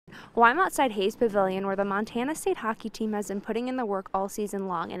Well, I'm outside Hayes Pavilion where the Montana State hockey team has been putting in the work all season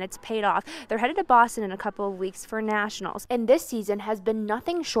long, and it's paid off. They're headed to Boston in a couple of weeks for nationals, and this season has been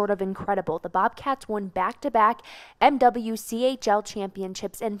nothing short of incredible. The Bobcats won back-to-back MWCHL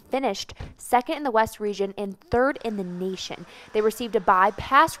championships and finished second in the West region and third in the nation. They received a bye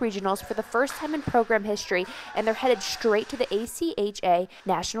past regionals for the first time in program history, and they're headed straight to the ACHA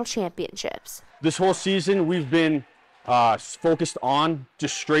National Championships. This whole season we've been focused on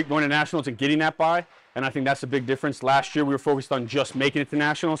just straight going to nationals and getting that bye, and I think that's a big difference. Last year we were focused on just making it to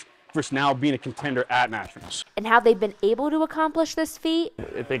nationals versus now being a contender at nationals. And how they've been able to accomplish this feat?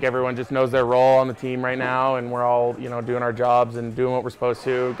 I think everyone just knows their role on the team right now, and we're all, doing our jobs and doing what we're supposed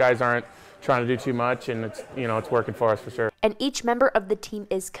to. Guys aren't trying to do too much, and it's working for us for sure. And each member of the team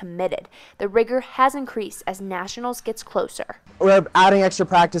is committed. The rigor has increased as nationals gets closer. We're adding extra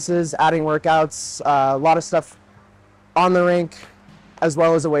practices, adding workouts, a lot of stuff on the rink as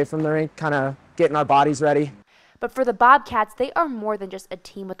well as away from the rink, kind of getting our bodies ready. But for the Bobcats, they are more than just a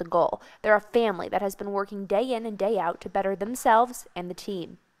team with a goal. They're a family that has been working day in and day out to better themselves and the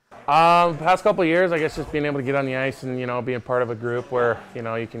team. Past couple of years, I guess just being able to get on the ice and, being part of a group where,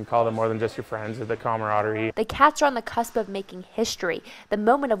 you can call them more than just your friends, the camaraderie. The Cats are on the cusp of making history. The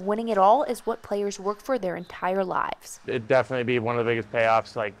moment of winning it all is what players work for their entire lives. It'd definitely be one of the biggest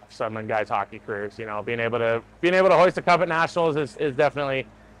payoffs, like some of guys' hockey careers. Being able to hoist a cup at nationals is definitely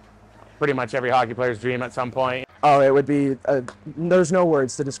pretty much every hockey player's dream at some point. Oh, it would be, there's no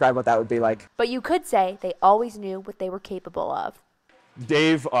words to describe what that would be like. But you could say they always knew what they were capable of.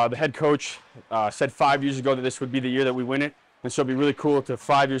 Dave, the head coach, said 5 years ago that this would be the year that we win it, and so it'd be really cool to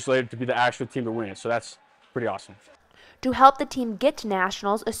 5 years later to be the actual team to win it. So that's pretty awesome. To help the team get to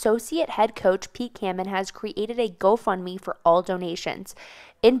nationals, associate head coach Pete Cameron has created a GoFundMe for all donations.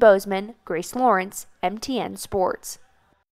 In Bozeman, Grace Lawrence, MTN Sports.